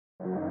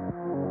Welcome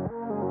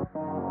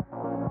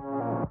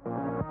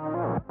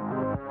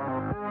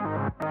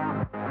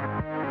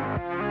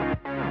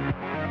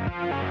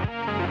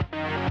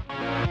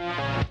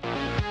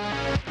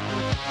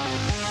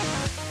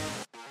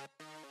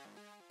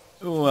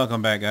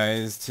back,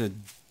 guys, to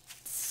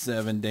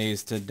 7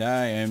 Days to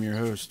Die. I'm your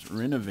host,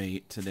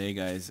 Renovate. Today,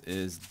 guys,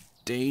 is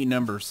day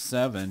number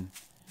 7,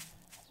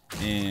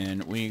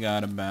 and we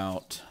got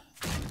about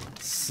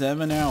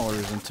 7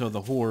 hours until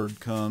the Horde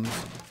comes.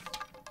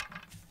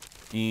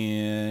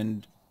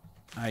 And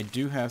I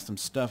do have some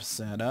stuff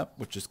set up,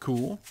 which is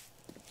cool,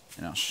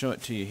 and I'll show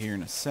it to you here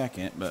in a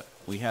second. But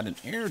we had an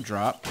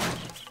airdrop,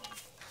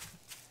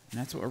 and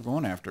that's what we're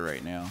going after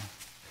right now.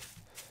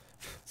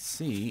 Let's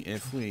see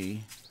if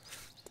we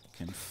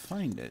can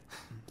find it.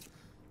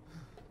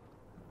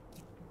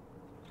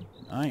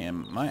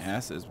 My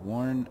ass is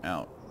worn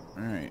out.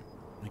 Alright.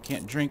 I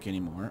can't drink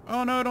anymore.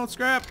 Oh no, don't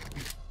scrap!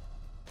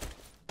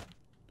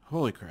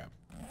 Holy crap.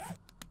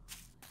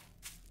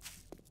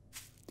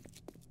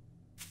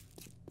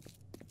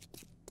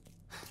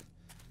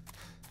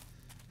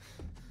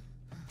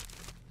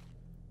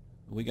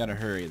 We gotta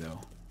hurry though.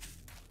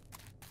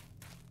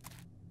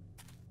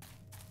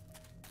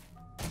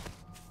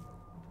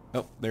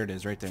 Oh, there it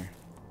is, right there.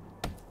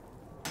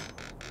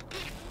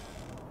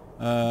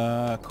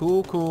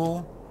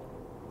 Cool,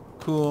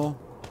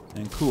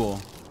 and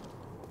cool.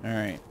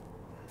 Alright.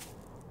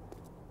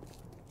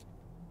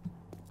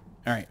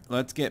 Alright,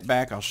 let's get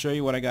back. I'll show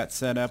you what I got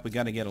set up. We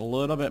got to get a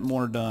little bit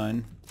more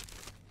done.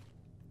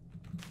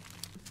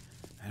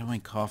 I don't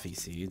want coffee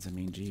seeds. I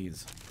mean,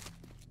 geez.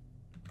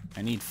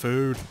 I need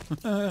food.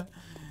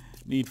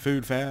 Need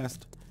food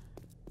fast.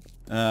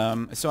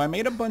 So I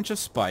made a bunch of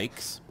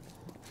spikes.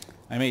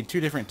 I made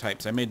 2 different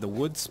types. I made the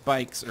wood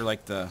spikes, or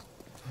like the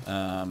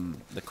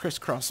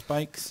crisscross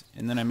spikes,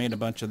 and then I made a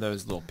bunch of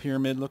those little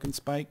pyramid looking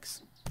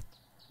spikes.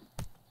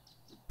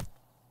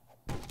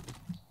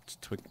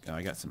 Oh,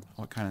 I got some,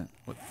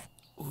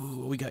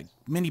 ooh, we got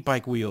mini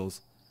bike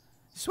wheels.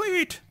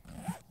 Sweet!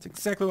 That's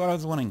exactly what I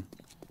was wanting.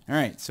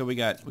 Alright, so we're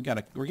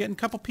getting a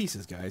couple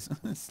pieces, guys.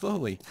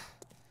 Slowly.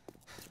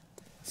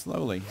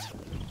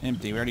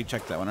 Empty, we already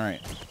checked that one,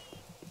 alright.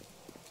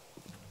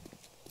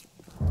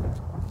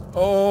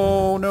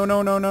 Oh,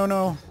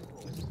 no.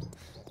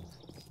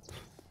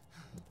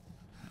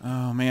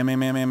 Oh,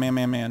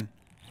 man.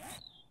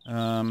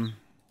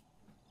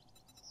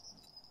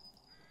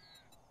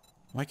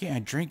 Why can't I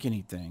drink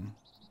anything?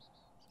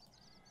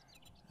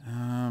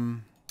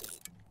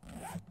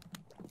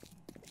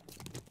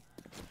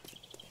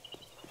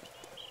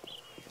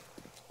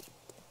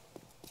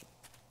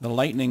 The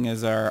lightning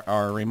is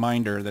our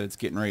reminder that it's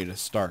getting ready to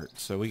start,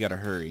 so we gotta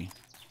hurry.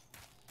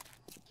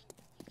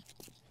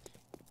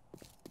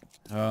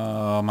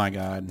 Oh my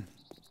god.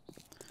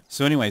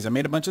 So anyways, I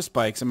made a bunch of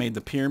spikes. I made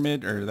the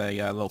pyramid, or the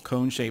little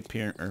cone-shaped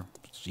pyramid, or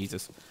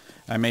Jesus.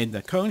 I made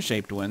the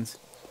cone-shaped ones,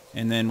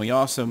 and then we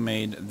also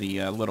made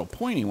the little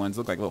pointy ones,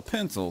 look like little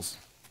pencils.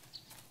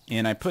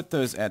 And I put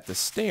those at the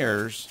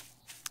stairs,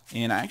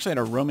 and I actually had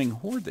a roaming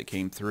horde that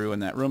came through,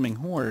 and that roaming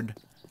horde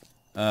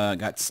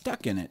got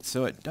stuck in it,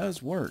 so it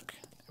does work.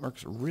 It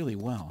works really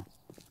well.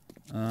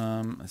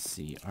 Let's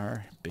see,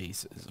 our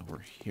base is over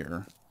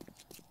here.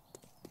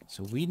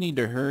 So we need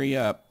to hurry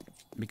up,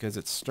 because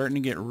it's starting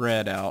to get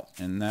red out,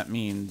 and that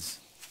means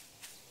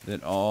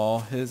that all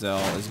his L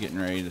is getting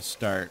ready to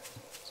start.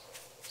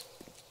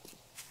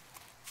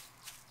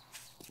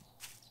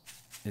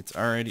 It's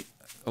already...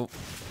 Oh.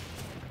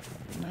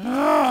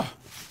 Ah!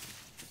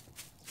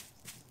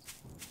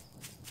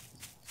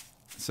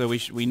 So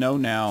we know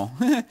now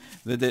that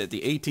at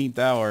the 18th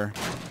hour,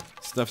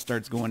 stuff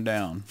starts going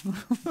down.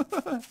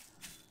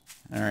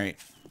 Alright.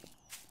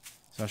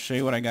 So I'll show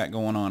you what I got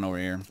going on over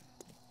here.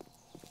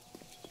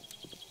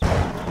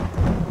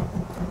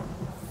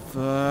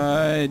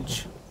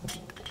 Fudge.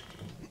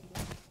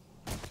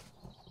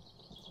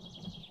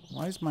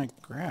 Why is my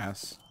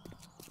grass?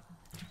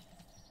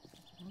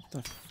 What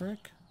the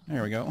frick?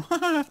 There we go.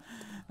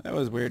 That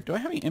was weird. Do I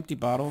have any empty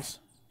bottles?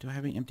 Do I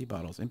have any empty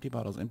bottles? Empty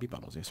bottles.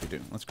 Yes, we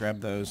do. Let's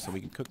grab those so we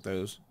can cook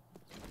those.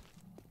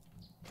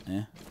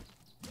 There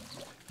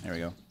we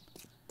go.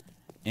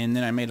 And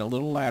then I made a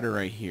little ladder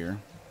right here.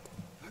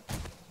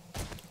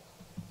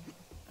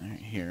 Right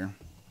here.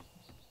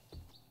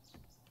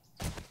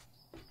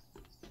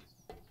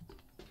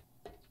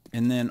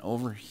 And then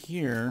over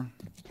here,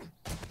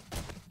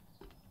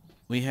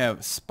 we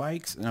have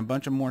spikes and a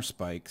bunch of more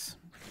spikes.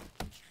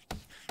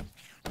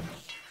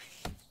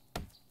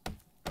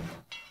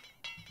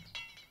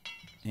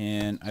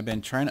 And I've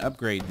been trying to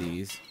upgrade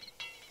these,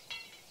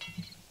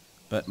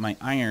 but my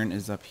iron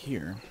is up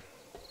here.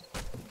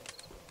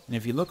 And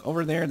if you look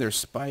over there, there's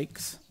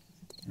spikes,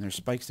 and there's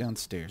spikes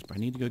downstairs. But I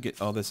need to go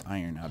get all this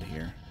iron out of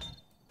here.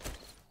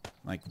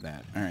 Like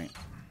that. Alright.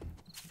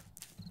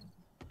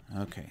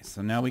 Okay,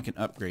 so now we can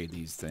upgrade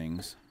these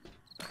things.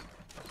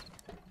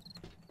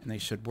 And they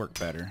should work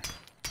better.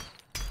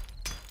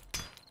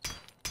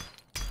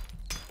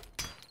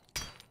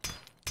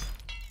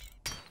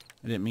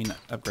 I didn't mean to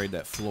upgrade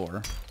that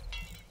floor.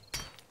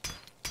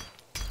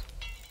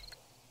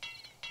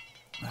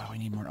 Oh, we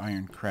need more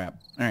iron.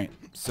 Crap. Alright,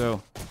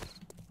 so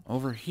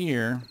over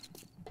here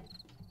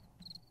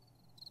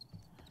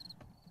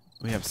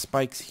we have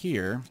spikes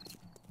here.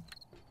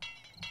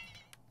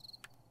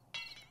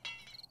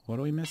 What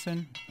are we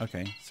missing?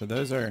 Okay, so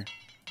those are...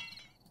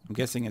 I'm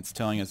guessing it's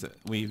telling us that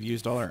we've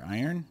used all our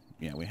iron?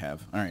 Yeah, we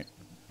have. Alright.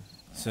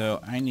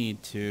 So I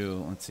need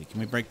to... Let's see. Can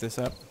we break this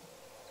up?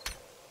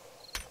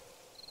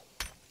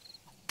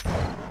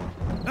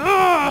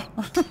 Ah!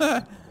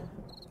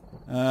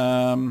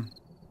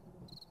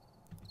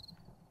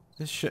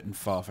 This shouldn't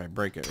fall if I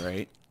break it,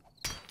 right?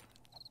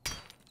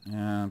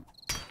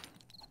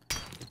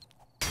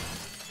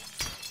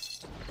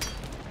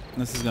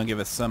 This is going to give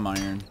us some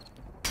iron.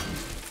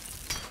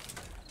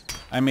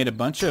 I made a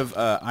bunch of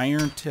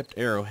iron-tipped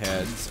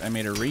arrowheads. I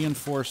made a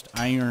reinforced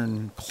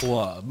iron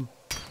club.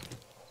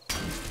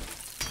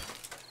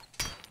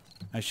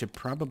 I should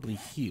probably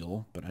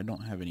heal, but I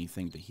don't have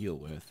anything to heal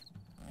with.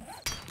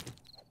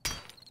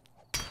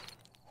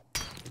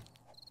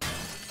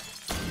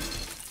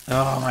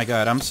 Oh my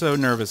god, I'm so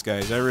nervous,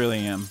 guys. I really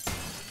am.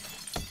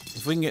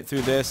 If we can get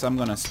through this, I'm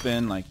going to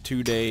spend like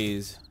 2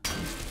 days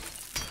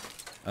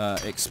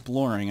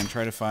exploring and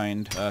try to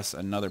find us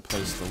another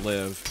place to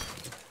live.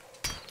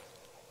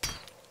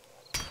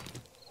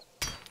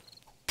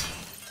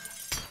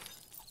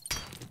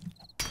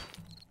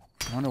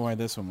 I wonder why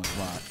this one was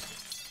locked.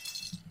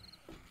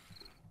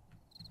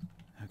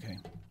 Okay.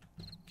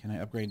 Can I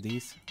upgrade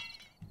these?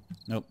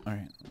 Nope.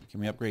 Alright.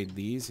 Can we upgrade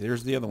these?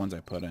 Here's the other ones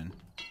I put in.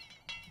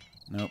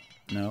 Nope.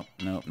 Nope.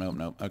 Nope. Nope.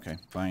 Nope. Okay.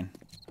 Fine.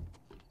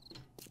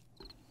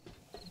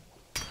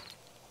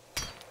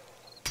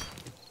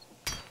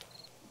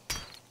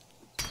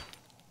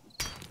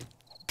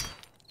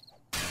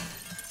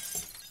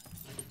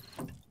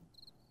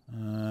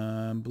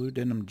 Blue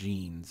denim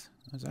jeans.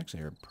 Those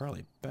actually are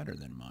probably better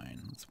than mine.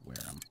 Let's wear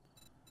them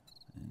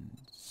and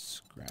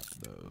scrap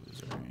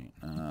those. All right.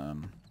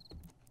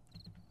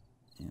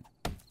 Yeah.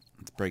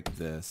 Let's break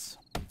this.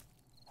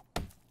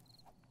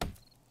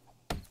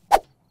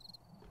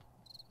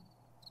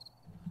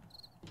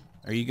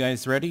 Are you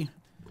guys ready?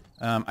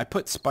 I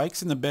put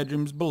spikes in the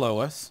bedrooms below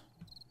us.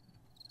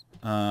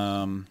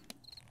 Let's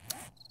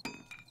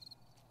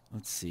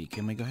see.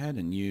 Can we go ahead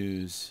and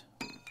use...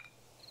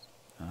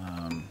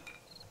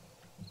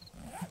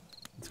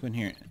 let's go in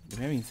here. Do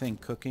we have anything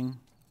cooking?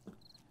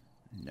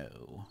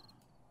 No.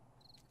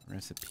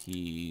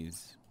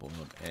 Recipes.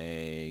 Boiled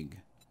egg.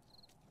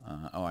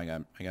 Oh, I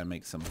gotta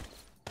make some.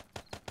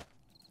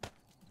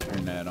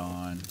 Turn that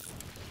on.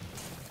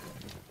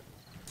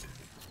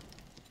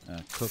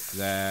 Cook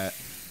that.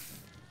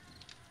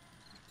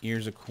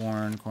 Ears of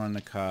corn, corn on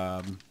the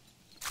cob.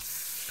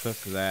 Cook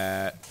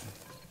that.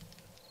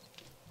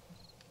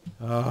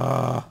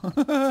 Oh.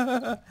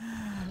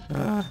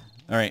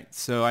 Alright,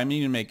 so I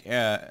need to make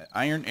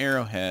iron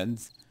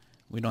arrowheads.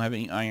 We don't have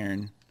any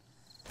iron.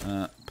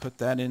 Put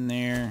that in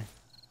there.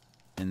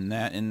 And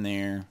that in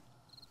there.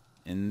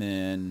 And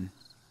then...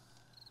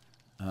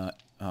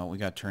 oh, we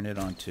gotta turn it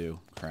on too.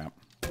 Crap.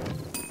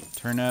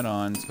 Turn that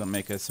on. It's gonna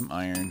make us some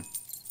iron.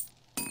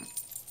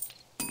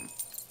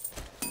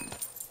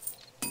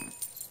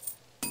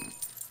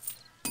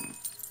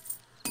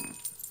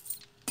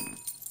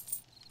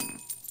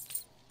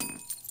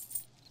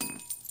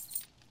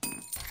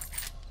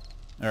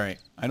 Alright,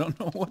 I don't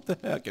know what the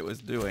heck it was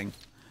doing.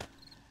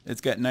 It's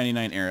got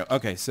 99 arrows.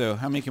 Okay, so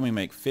how many can we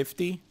make?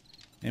 50?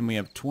 And we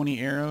have 20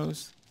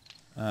 arrows.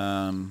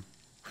 Craft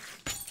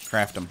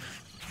them.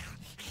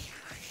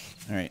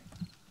 Alright.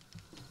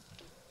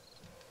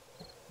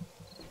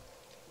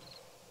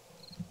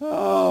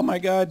 Oh my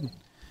god.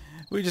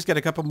 We just got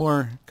a couple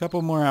more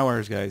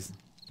hours, guys.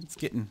 It's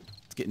getting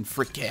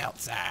freaky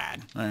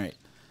outside. Alright.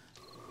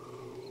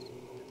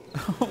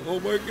 Oh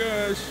my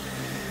gosh.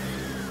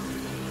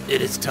 It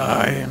is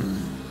time.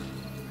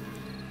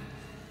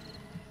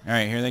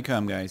 Alright, here they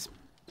come, guys.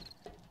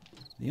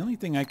 The only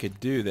thing I could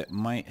do that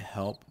might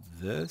help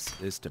this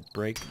is to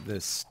break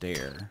this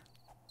stair.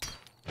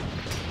 I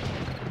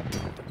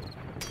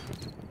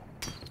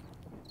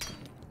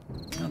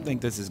don't think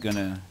this is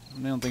gonna...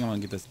 I don't think I'm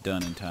gonna get this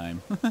done in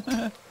time.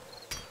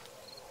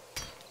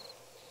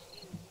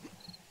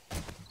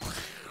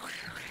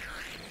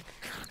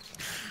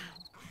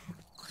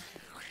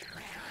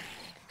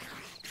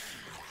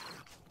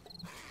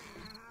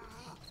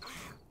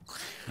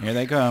 Here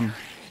they come.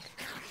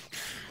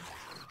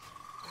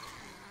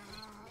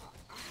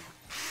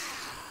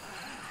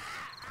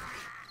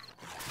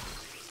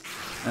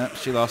 Oh,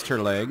 she lost her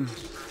leg.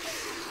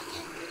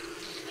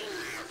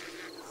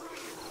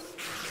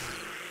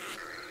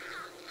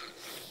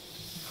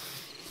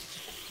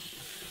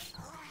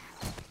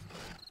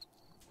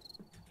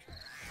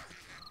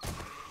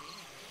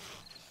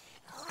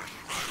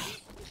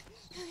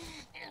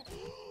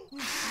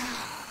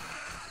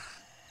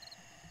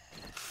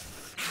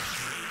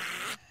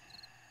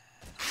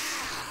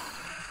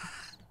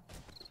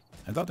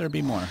 I thought there'd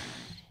be more.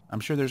 I'm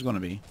sure there's going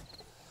to be.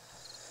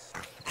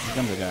 Here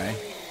comes a guy.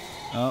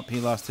 Oh, he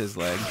lost his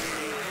leg.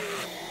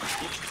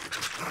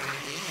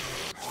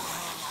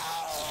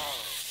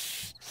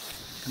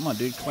 Come on,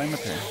 dude. Climb up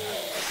here.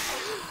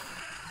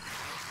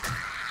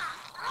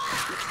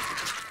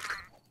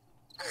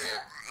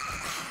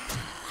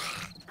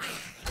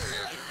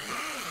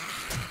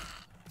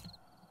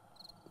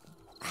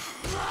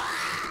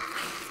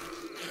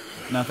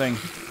 Nothing.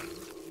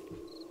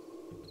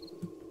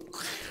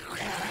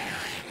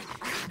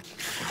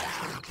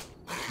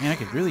 Man, I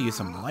could really use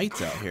some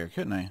lights out here,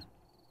 couldn't I?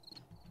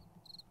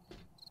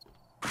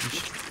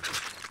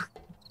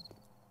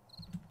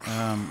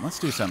 Let's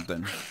do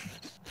something.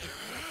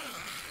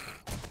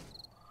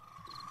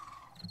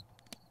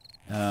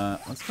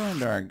 Let's go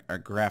into our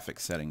graphic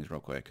settings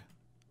real quick.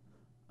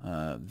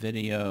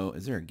 Video,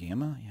 is there a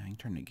gamma? Yeah, I can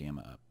turn the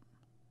gamma up.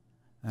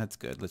 That's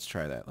good. Let's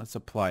try that. Let's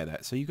apply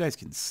that so you guys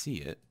can see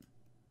it.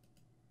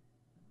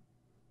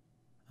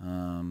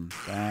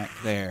 Back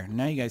there.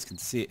 Now you guys can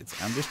see it.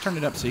 I'm just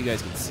turning it up so you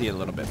guys can see it a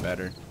little bit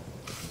better.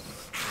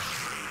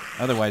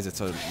 Otherwise,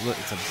 it's a.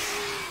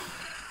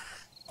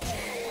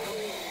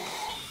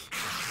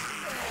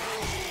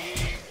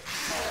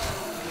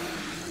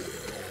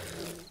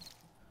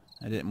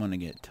 I didn't want to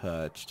get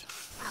touched.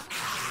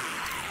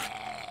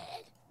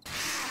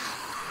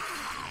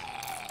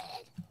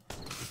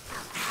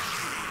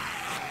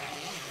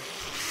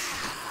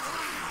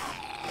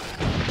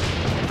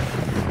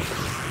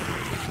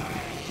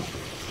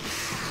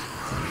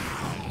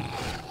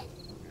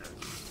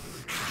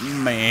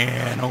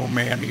 Man, oh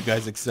man, are you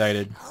guys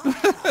excited?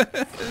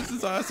 This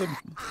is awesome.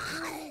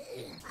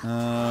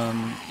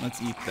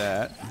 Let's eat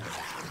that.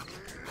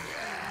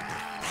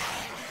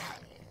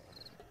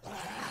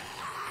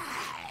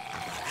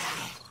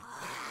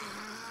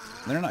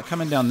 They're not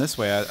coming down this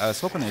way. I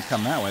was hoping they'd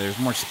come that way. There's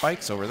more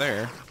spikes over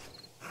there.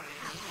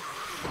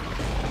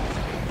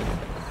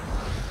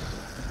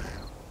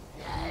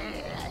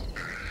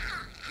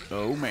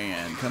 Oh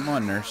man, come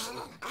on, nurse.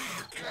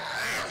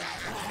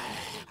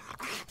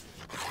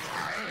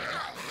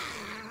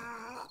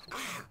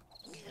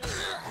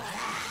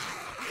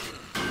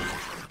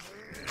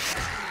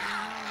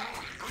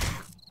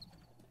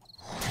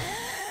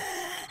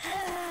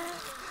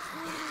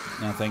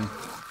 Nothing.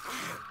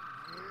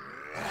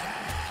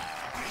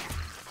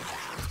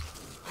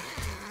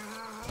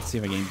 Let's see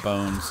if I gain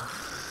bones.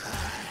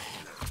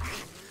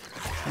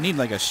 I need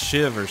like a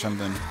shiv or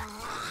something.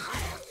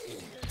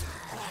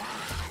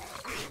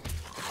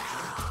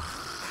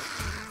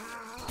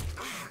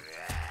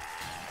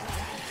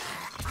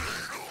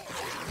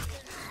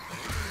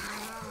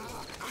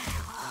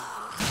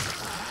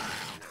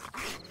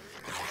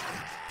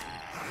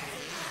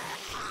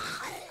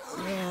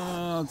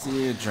 Let's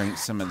see, drink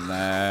some of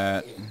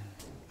that.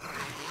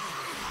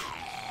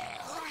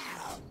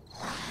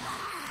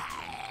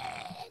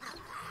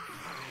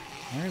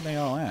 Where are they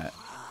all at?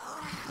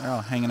 They're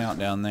all hanging out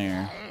down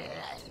there.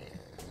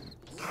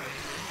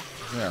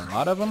 Is there a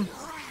lot of them?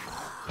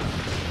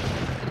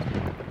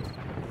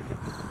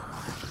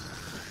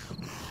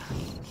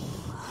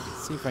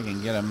 Let's see if I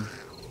can get them.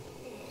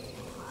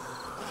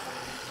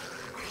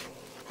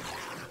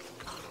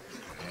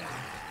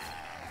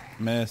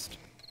 Missed.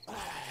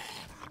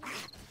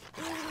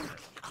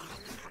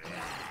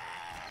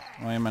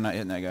 Why am I not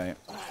hitting that guy?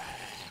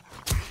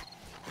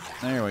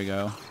 There we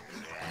go.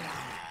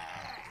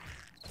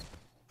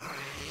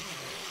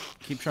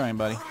 Keep trying,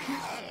 buddy.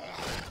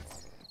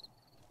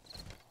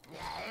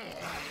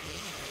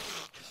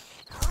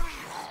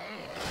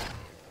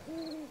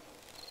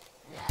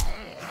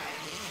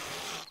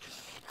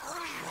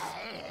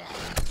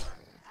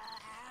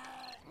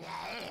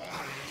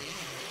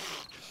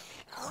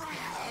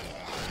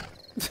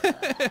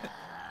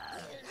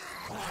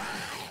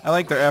 I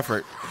like their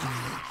effort.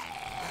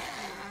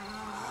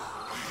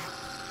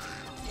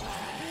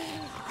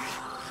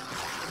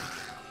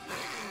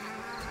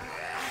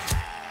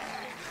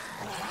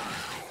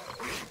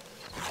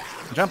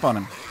 Jump on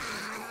him.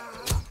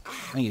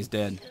 I think he's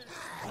dead.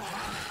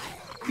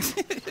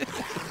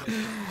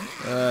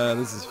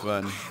 This is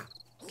fun.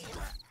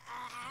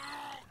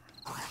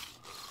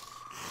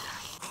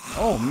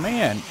 Oh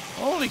man!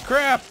 Holy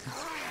crap!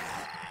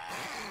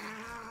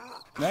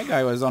 That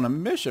guy was on a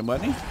mission,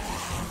 wasn't he?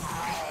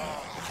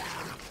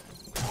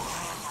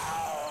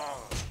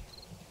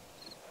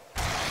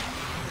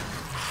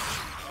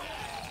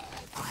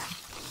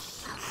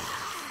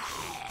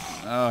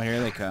 Oh,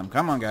 here they come.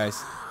 Come on,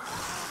 guys.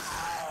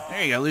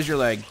 There you go, lose your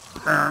leg.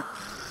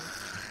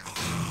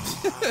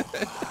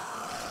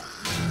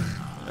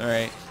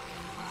 Alright.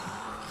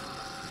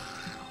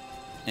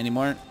 Any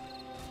more?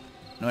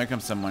 No, here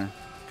comes somewhere.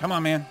 Come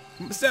on, man.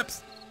 Come up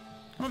steps.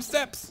 Come up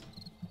steps.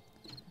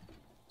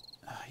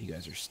 Oh, you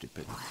guys are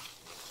stupid.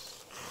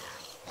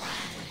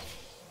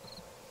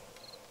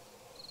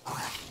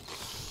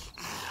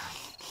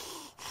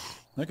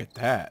 Look at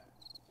that.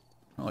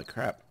 Holy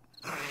crap.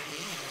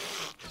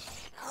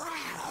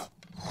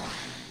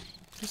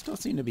 Just don't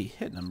seem to be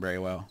hitting them very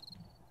well.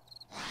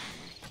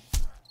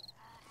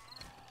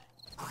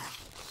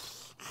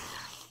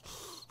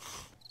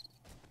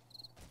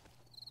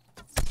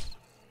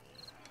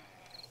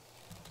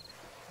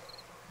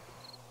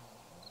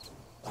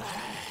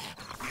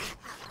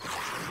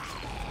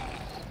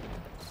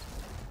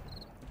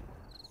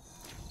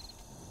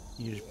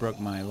 You just broke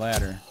my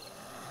ladder.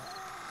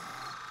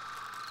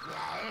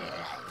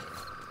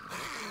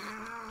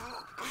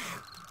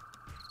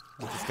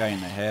 Hit this guy in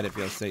the head if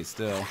he'll stay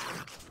still.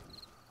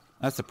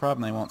 That's the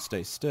problem, they won't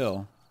stay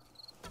still.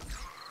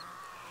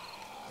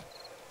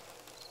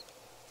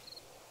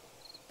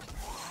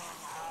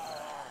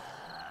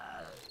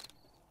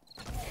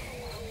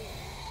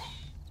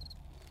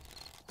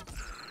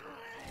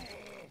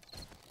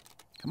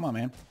 Come on,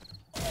 man.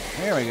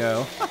 There we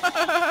go.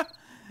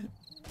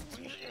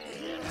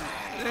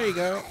 There you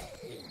go.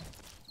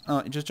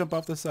 Oh, just jump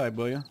off the side,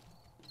 will you?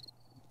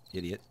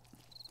 Idiot.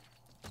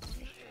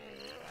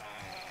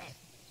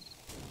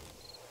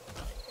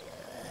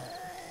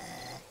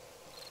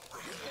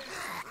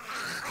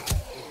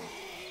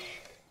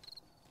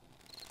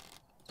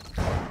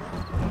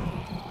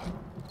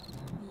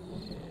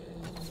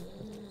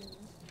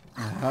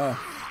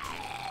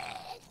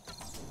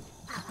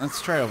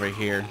 Let's try over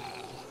here.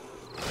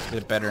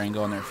 Get a better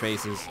angle on their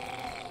faces.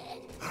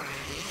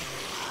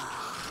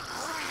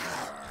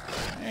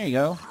 There you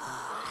go.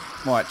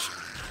 Watch.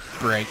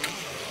 Break.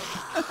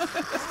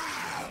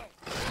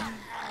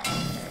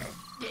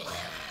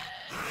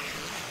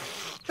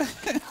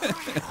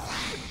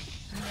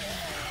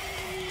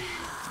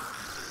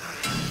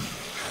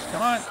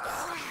 Come on.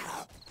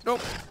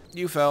 Nope.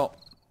 You fell.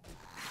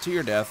 To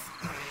your death.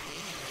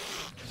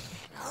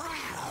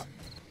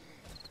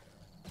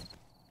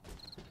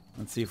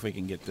 Let's see if we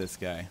can get this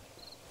guy.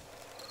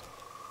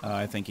 Oh,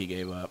 I think he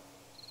gave up.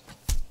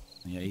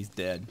 Yeah, he's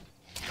dead.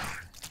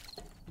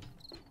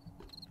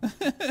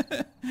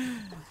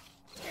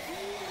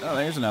 Oh,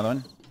 there's another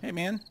one. Hey,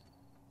 man.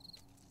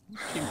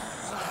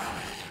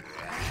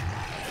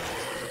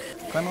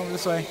 Climb over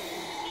this way.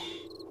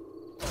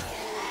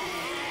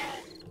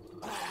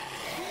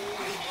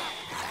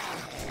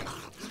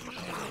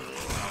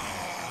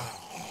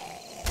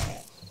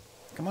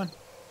 Come on.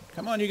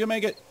 Come on, you can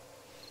make it.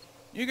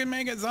 You can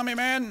make it, zombie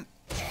man.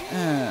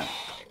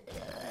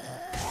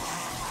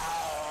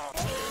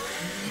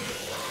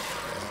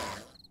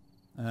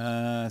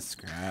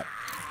 Scrap.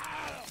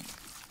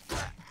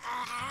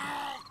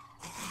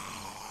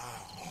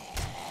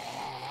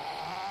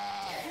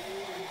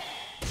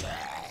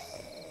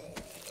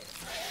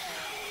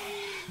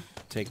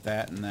 Take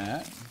that and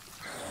that.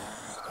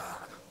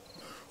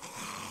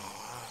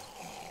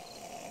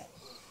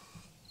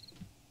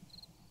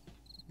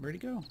 Where'd he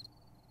go?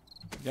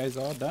 You guys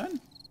all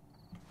done?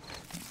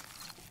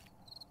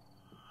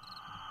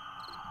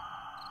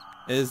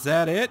 Is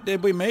that it?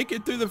 Did we make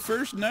it through the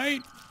first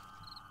night?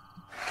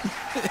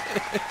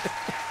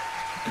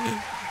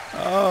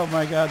 Oh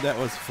my god, that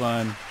was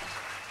fun.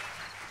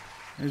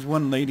 There's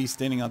one lady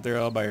standing out there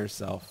all by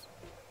herself.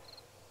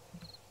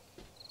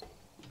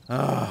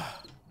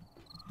 Ah.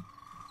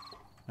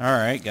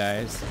 Alright,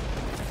 guys.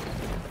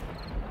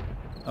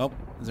 Oh,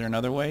 is there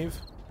another wave?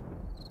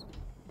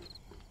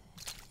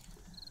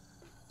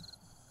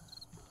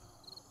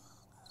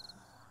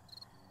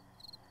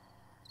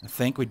 I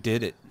think we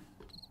did it.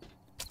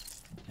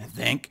 I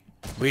think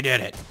we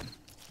did it.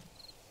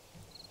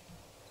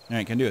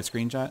 Alright, can I do a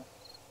screenshot?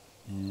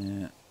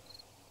 Yeah.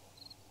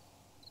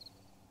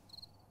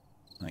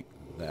 Like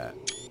that.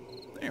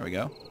 There we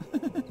go.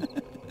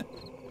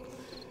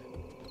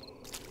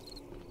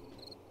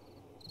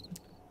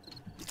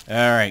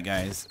 Alright,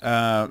 guys.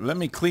 Let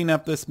me clean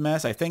up this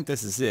mess. I think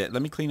this is it.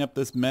 Let me clean up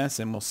this mess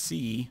and we'll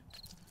see.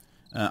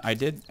 I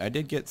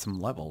did get some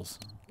levels.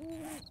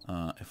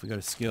 If we go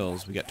to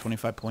skills, we got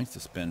 25 points to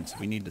spend, so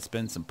we need to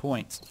spend some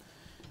points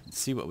and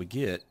see what we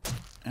get.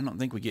 I don't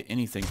think we get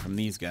anything from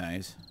these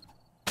guys.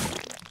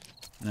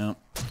 No.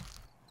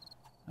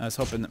 I was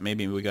hoping that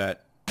maybe we got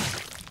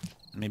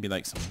maybe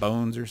like some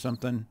bones or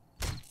something.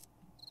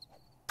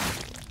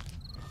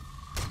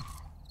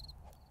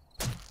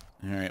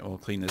 Alright, we'll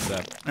clean this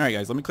up. Alright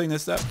guys, let me clean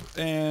this up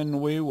and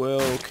we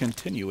will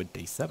continue with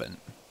day 7.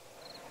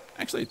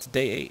 Actually, it's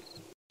day 8.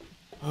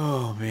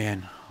 Oh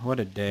man, what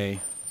a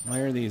day. Why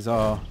are these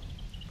all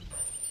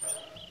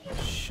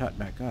shut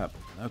back up?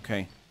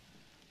 Okay.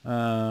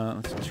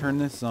 Let's turn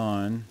this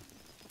on.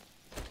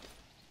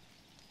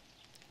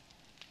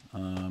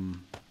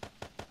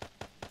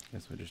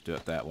 Guess we'll just do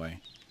it that way.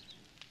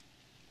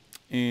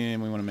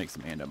 And we want to make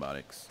some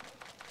antibiotics.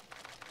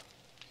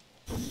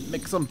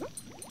 Mix them.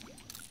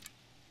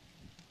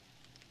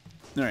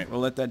 Alright, we'll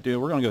let that do.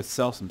 We're going to go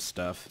sell some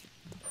stuff.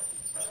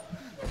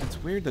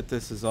 It's weird that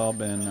this has all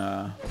been,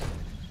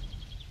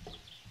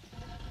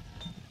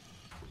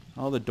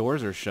 all the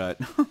doors are shut.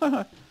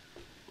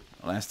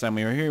 Last time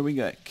we were here, we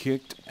got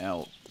kicked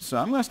out. So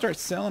I'm going to start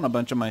selling a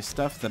bunch of my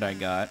stuff that I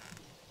got.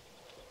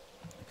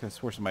 I could have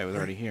swore somebody was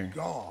already here.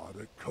 God,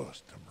 a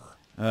customer.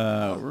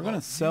 We're going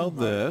to sell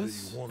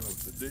this. One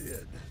of the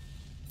dead.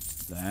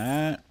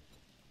 That.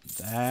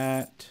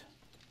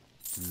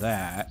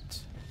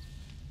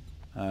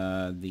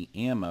 The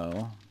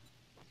ammo.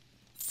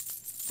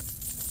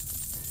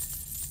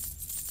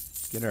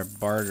 Get our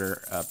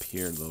barter up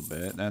here a little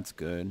bit. That's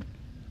good.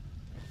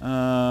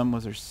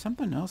 Was there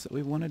something else that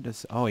we wanted to...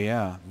 Oh,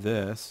 yeah.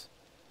 This.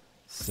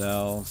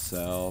 Sell,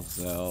 sell,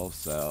 sell,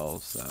 sell,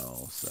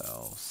 sell,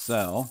 sell,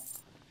 sell.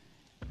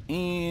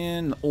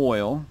 And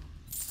oil.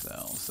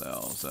 Sell,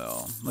 sell,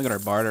 sell. Look at our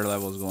barter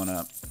levels going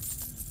up.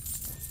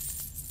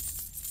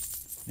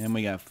 And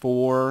we got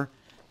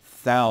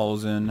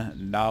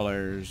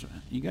 $4,000.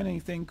 You got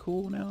anything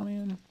cool now,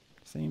 man?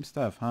 Same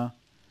stuff, huh?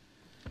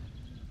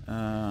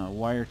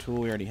 Wire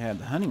tool, we already had.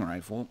 The hunting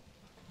rifle.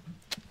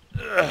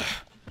 Ugh.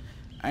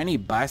 I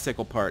need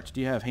bicycle parts. Do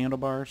you have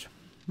handlebars?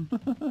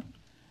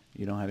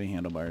 You don't have any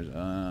handlebars.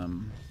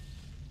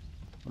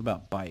 What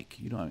about bike?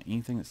 You don't have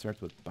anything that starts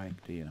with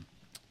bike, do you?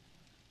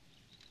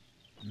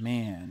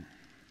 Man.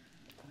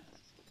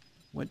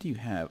 What do you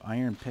have?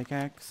 Iron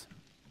pickaxe?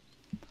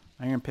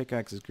 Iron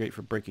pickaxe is great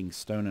for breaking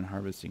stone and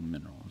harvesting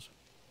minerals.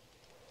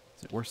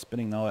 Is it worth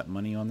spending all that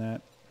money on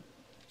that?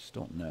 I just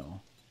don't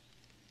know.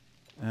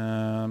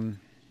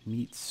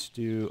 Meat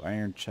stew,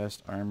 iron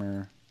chest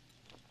armor.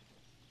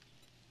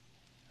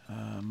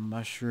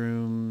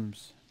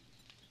 Mushrooms.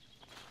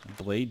 A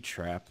blade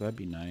trap, that'd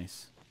be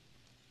nice.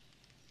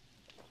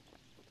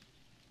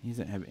 He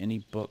doesn't have any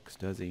books,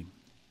 does he?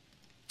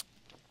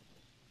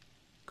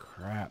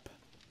 Crap.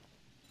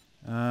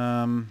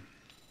 Alright,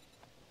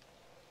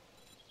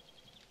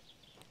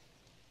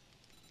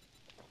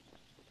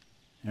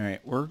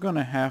 we're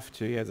gonna have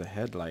to. He has a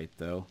headlight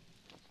though.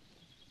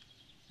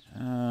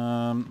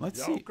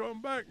 Let's Y'all see.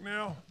 come back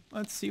now.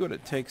 Let's see what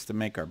it takes to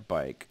make our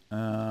bike.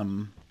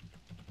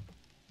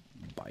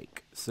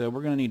 Bike. So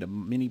we're gonna need a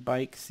mini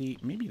bike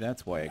seat. Maybe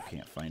that's why I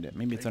can't find it.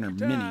 Maybe it's Take under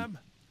your mini. time.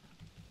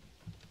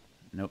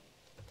 Nope.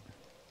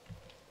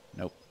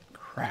 Nope.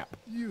 Crap.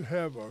 You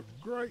have a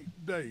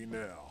great day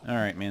now.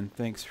 Alright, man.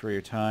 Thanks for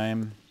your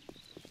time.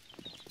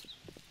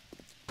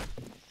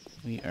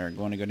 We are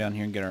going to go down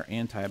here and get our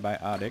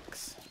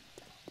antibiotics.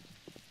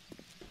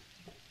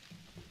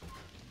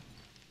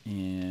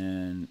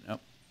 And, oh,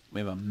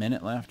 we have a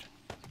minute left.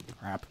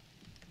 Crap.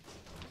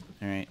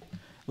 Alright.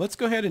 Let's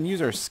go ahead and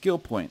use our skill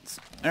points.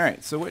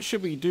 Alright, so what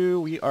should we do?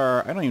 We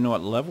are, I don't even know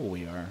what level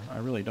we are. I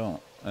really don't.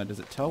 Does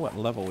it tell what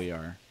level we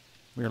are?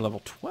 We are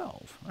level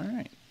 12.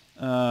 Alright.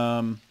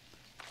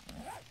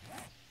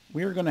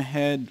 We are going to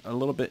head a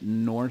little bit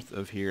north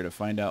of here to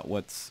find out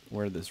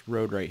where this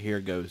road right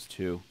here goes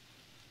to.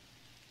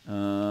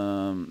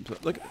 So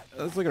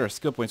let's look at our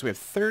skill points. We have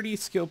 30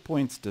 skill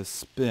points to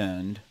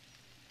spend.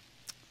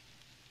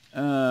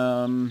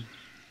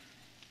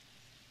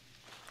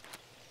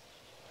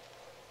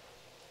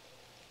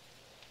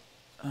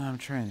 I'm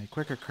trying to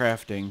quicker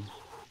crafting.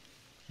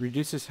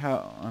 Reduces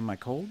how... Am I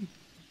cold?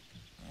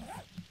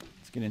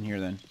 Let's get in here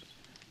then.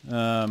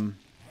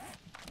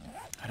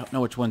 I don't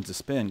know which ones to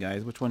spin,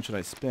 guys. Which one should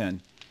I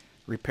spin?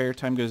 Repair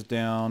time goes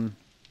down.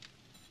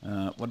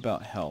 What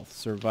about health?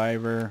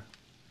 Survivor.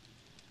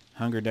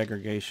 Hunger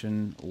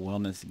degradation.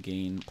 Wellness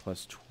gain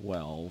plus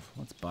 12.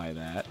 Let's buy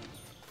that.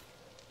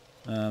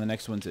 The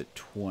next one's at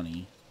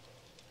 20.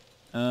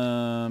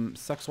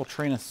 Sexual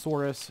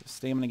Trainosaurus.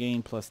 Stamina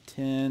gain plus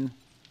 10.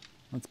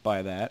 Let's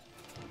buy that.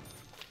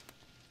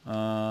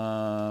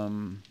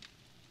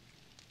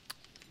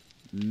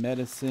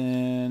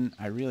 Medicine.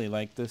 I really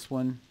like this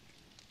one,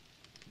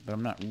 but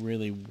I'm not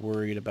really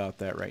worried about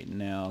that right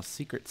now.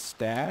 Secret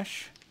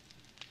Stash.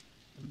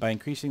 By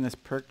increasing this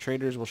perk,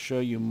 traders will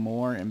show you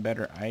more and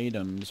better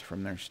items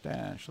from their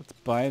stash. Let's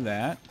buy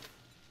that.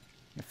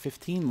 We have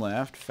 15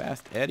 left.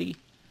 Fast Eddie.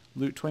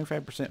 Loot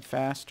 25%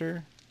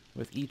 faster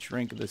with each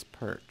rank of this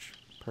perk.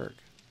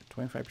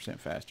 25%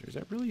 faster. Is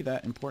that really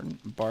that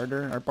important?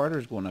 Barter. Our barter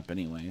is going up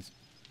anyways.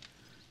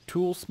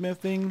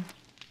 Toolsmithing.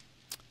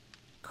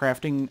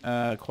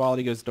 Crafting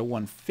quality goes to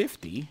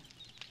 150.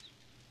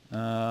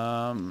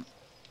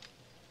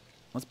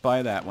 Let's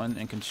buy that one.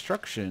 And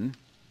construction.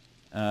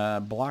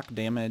 Block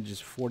damage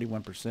is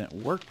 41%.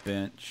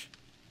 Workbench.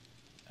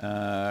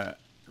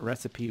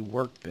 Recipe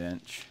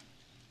workbench.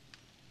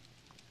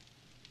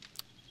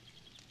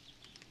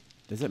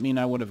 Does that mean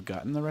I would have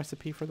gotten the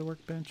recipe for the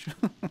workbench?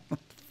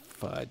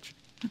 Fudge.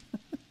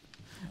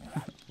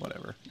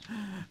 Whatever.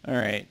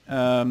 Alright.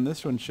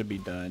 This one should be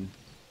done.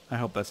 I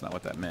hope that's not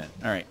what that meant.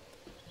 Alright.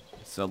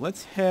 So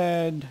let's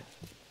head...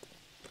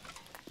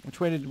 Which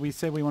way did we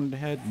say we wanted to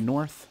head?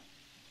 North?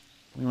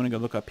 We want to go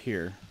look up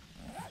here.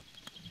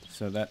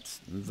 So that's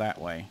that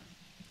way.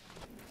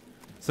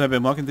 So I've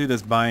been walking through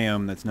this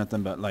biome that's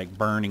nothing but like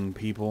burning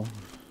people.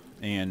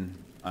 And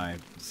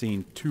I've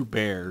seen 2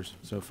 bears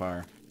so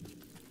far.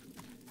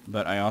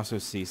 But I also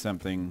see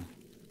something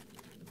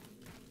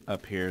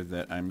up here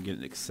that I'm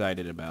getting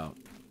excited about.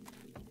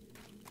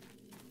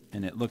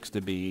 And it looks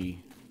to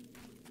be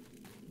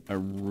a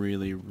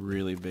really,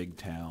 really big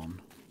town.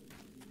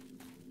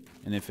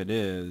 And if it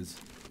is,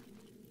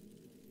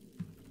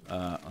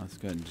 let's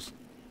go ahead and just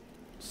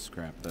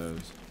scrap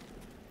those.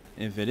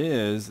 If it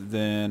is,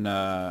 then,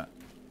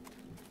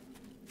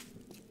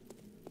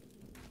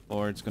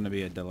 or it's going to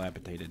be a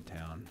dilapidated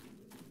town.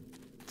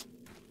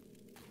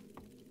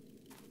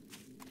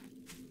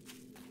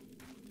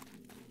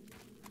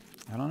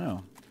 I don't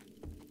know.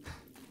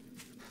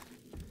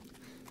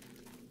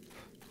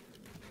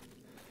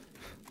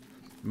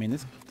 I mean,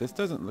 this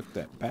doesn't look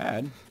that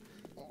bad.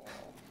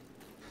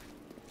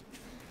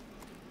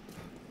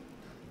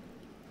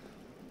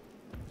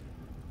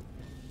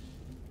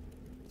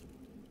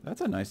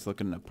 That's a nice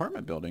looking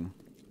apartment building.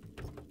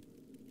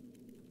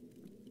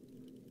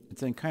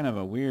 It's in kind of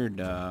a weird,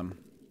 this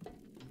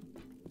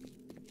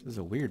is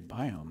a weird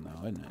biome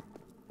though, isn't it?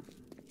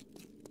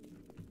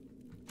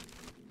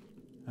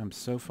 I'm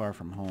so far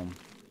from home.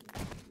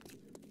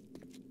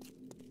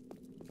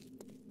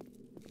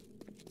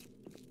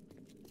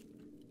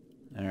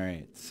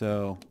 Alright,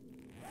 so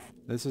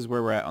this is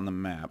where we're at on the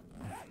map.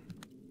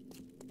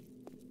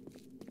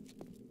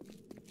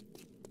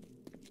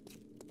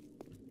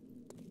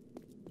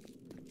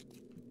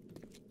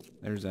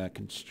 There's a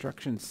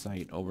construction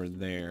site over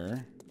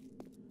there.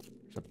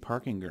 There's a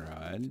parking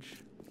garage.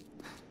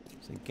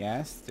 There's a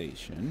gas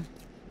station.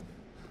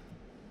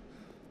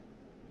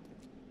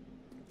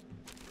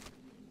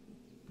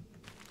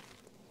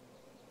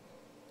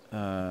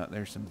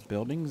 There's some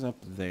buildings up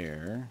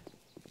there.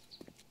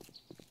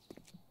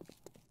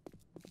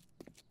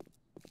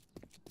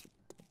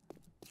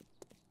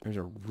 There's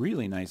a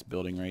really nice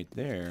building right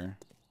there.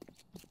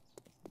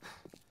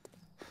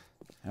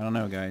 I don't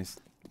know, guys.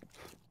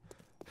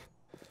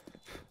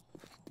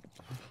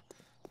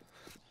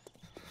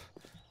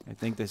 I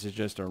think this is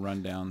just a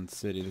rundown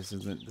city. This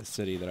isn't the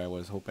city that I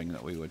was hoping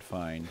that we would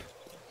find.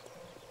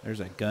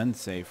 There's a gun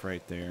safe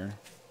right there.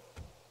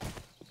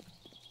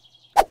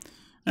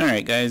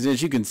 Alright guys,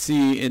 as you can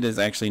see, it is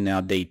actually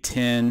now day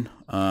 10.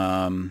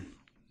 I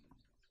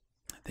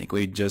think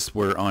we just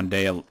were on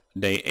day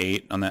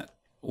 8 on that,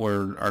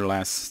 or our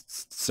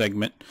last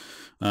segment.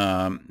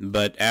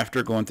 But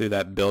after going through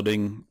that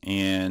building,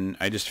 and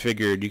I just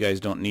figured you guys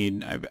don't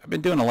need, I've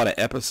been doing a lot of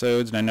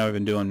episodes, and I know I've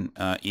been doing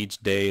each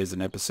day as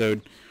an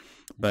episode,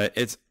 but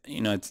it's, you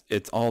know,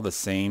 it's all the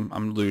same.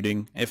 I'm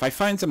looting. If I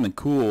find something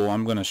cool,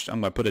 I'm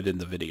gonna put it in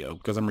the video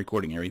because I'm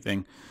recording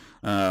everything.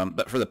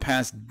 But for the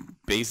past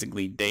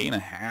basically day and a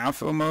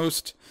half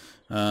almost,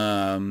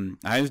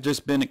 I've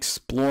just been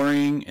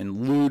exploring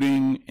and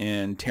looting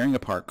and tearing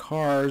apart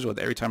cars with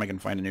every time I can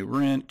find a new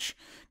wrench,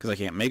 because I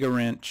can't make a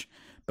wrench,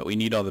 but we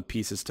need all the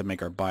pieces to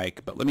make our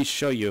bike. But let me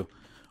show you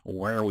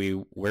where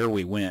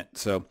we went.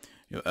 So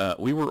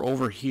we were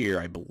over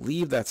here. I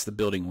believe that's the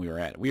building we were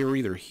at. We were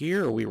either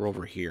here or we were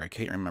over here. I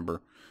can't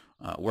remember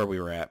where we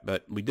were at,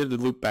 but we did the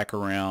loop back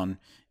around,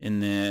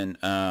 and then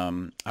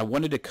I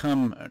wanted to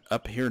come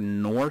up here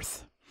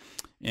north,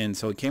 and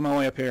so we came all the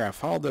way up here. I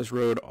followed this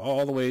road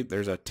all the way.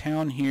 There's a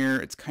town here.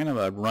 It's kind of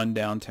a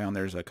rundown town.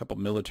 There's a couple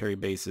military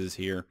bases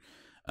here.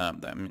 I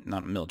mean,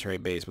 not a military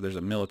base, but there's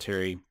a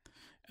military,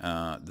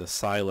 the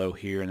silo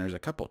here, and there's a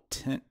couple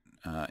tent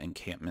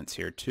encampments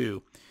here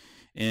too.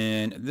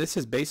 And this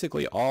is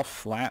basically all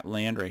flat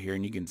land right here,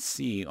 and you can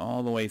see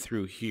all the way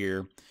through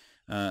here.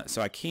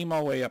 So I came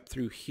all the way up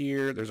through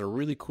here. There's a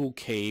really cool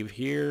cave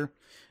here.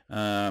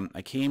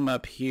 I came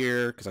up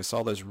here because I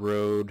saw this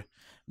road.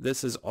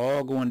 This is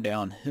all going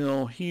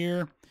downhill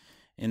here.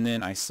 And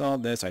then I saw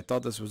this. I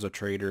thought this was a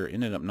trader. It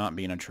ended up not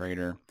being a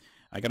trader.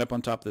 I got up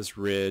on top of this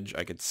ridge.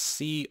 I could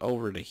see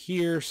over to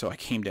here, so I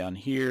came down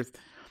here.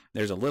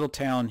 There's a little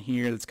town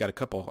here that's got a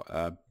couple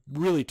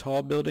really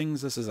tall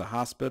buildings. This is a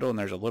hospital, and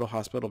there's a little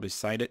hospital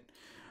beside it.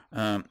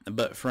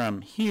 But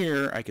from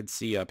here, I could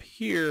see up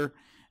here.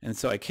 And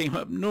so I came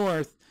up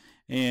north,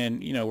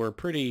 and, you know,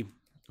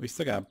 we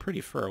still got a pretty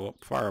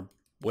far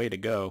way to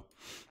go.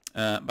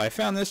 But I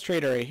found this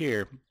trader right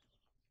here,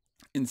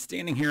 and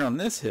standing here on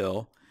this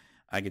hill,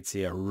 I could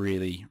see a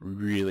really,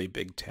 really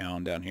big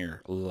town down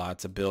here.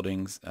 Lots of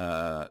buildings,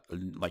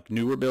 like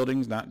newer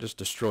buildings, not just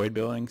destroyed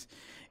buildings.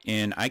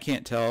 And I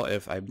can't tell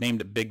if I've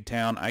named it Big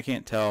Town. I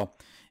can't tell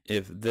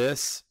if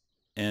this,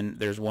 and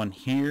there's one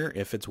here,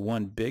 if it's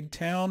one big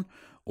town,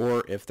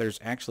 or if there's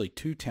actually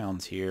two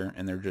towns here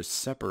and they're just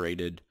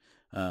separated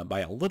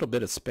by a little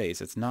bit of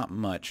space. It's not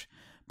much,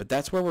 but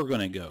that's where we're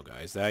going to go,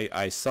 guys.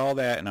 I saw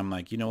that, and I'm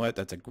like, you know what?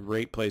 That's a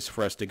great place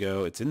for us to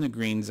go. It's in the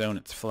green zone.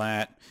 It's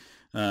flat.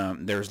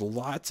 There's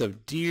lots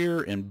of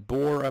deer and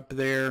boar up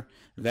there.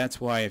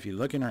 That's why if you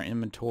look in our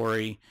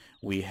inventory,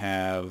 we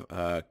have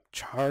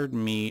charred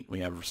meat. We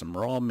have some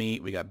raw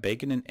meat. We got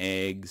bacon and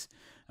eggs.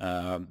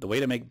 The way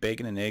to make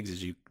bacon and eggs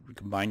is you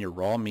combine your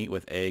raw meat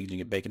with eggs, and you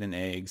get bacon and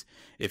eggs.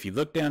 If you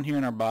look down here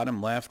in our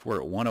bottom left, we're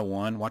at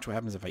 101. Watch what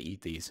happens if I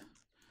eat these.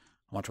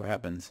 Watch what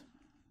happens.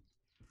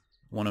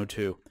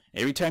 102.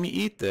 Every time you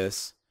eat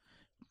this,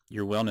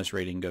 your wellness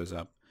rating goes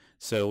up.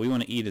 So we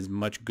want to eat as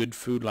much good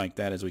food like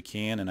that as we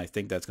can, and I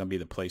think that's going to be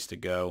the place to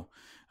go.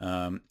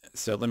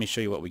 So let me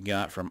show you what we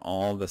got from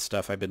all the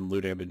stuff I've been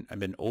looting. I've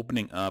been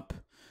opening up,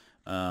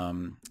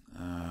 what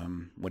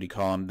do you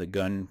call them?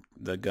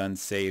 The gun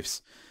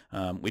safes.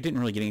 We didn't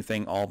really get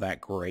anything all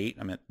that great.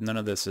 I mean, none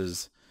of this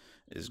is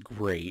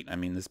great. I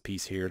mean, this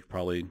piece here is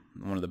probably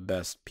one of the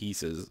best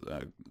pieces,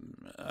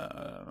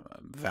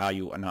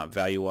 not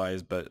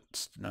value-wise,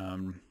 but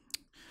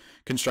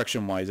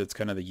construction-wise. It's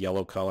kind of the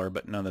yellow color,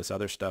 but none of this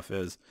other stuff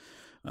is.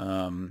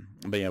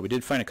 But yeah, we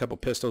did find a couple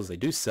pistols. They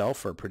do sell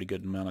for a pretty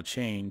good amount of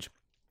change,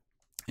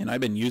 and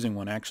I've been using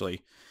one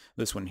actually.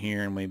 this one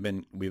here, and we've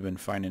been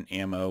finding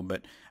ammo.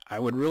 But I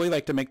would really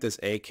like to make this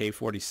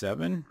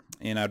AK-47,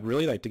 and I'd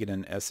really like to get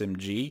an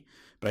SMG,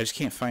 but I just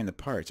can't find the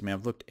parts. I mean,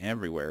 I've looked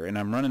everywhere, and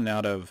I'm running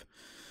out of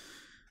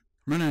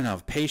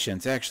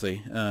patience,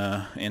 actually,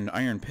 and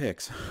iron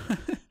picks.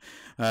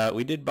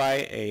 We did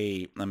buy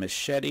a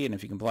machete, and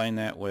if you combine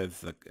that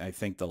with, I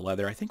think, the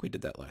leather, I think we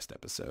did that last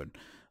episode.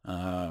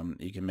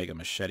 You can make a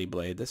machete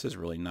blade. This is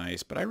really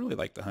nice, but I really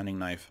like the hunting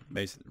knife,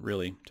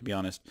 really, to be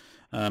honest.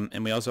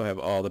 And we also have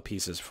all the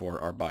pieces for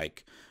our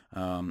bike.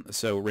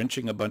 So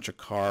wrenching a bunch of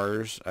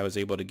cars, I was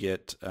able to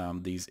get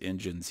these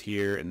engines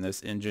here, and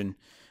this engine,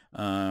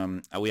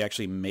 we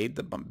actually made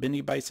the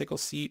mini bicycle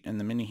seat and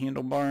the mini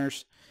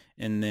handlebars,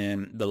 and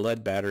then the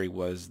lead battery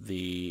was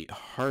the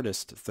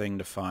hardest thing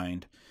to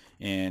find.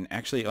 And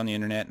actually on the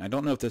internet, and I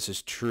don't know if this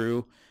is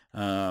true,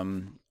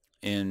 and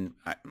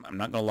I'm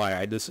not gonna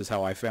lie, this is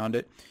how I found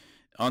it.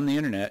 On the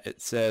internet,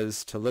 it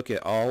says to look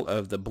at all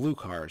of the blue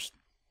cars.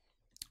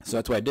 So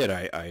that's what I did.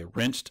 I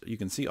wrenched. You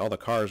can see all the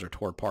cars are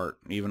tore apart,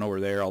 even over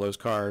there. All those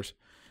cars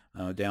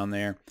down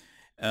there.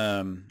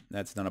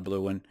 That's not a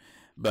blue one,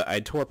 but I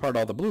tore apart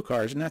all the blue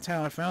cars, and that's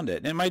how I found it.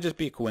 And it might just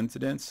be a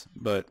coincidence,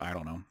 but I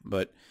don't know.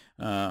 But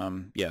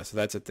yeah, so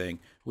that's a thing.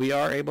 We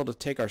are able to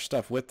take our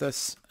stuff with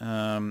us.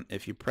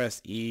 If you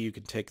press E, you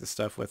can take the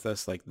stuff with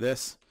us like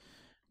this.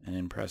 And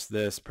then press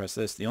this, press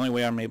this. The only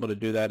way I'm able to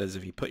do that is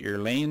if you put your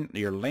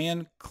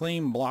land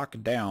claim block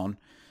down.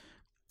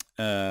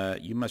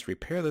 You must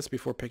repair this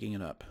before picking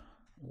it up.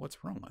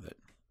 What's wrong with it?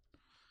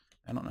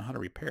 I don't know how to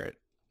repair it.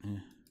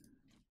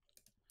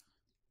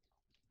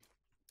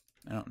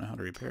 I don't know how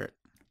to repair it.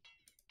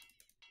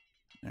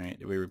 Alright,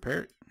 did we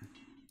repair it?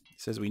 It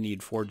says we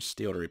need forged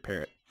steel to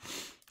repair it.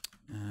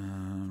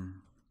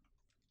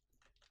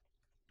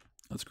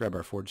 Let's grab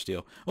our forged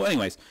steel. Well,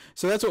 anyways,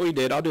 so that's what we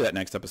did. I'll do that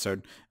next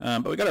episode.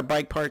 But we got our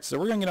bike parts, so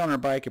we're gonna get on our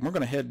bike and we're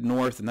gonna head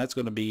north, and that's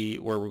gonna be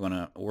where we're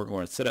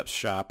gonna set up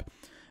shop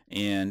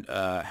and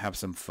have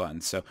some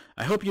fun. So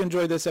I hope you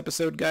enjoyed this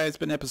episode, guys. It's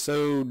been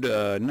episode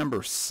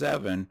number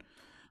 7.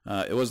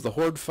 It was the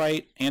Horde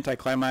fight,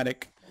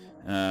 anticlimactic.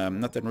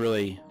 Nothing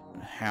really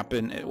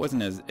happened. It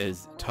wasn't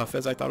as tough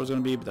as I thought it was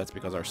going to be, but that's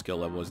because our skill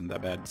level wasn't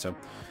that bad. So,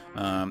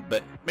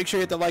 but make sure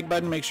you hit the like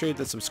button, make sure you hit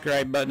the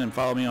subscribe button, and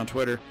follow me on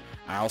Twitter.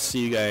 I'll see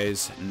you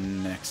guys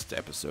next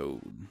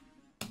episode.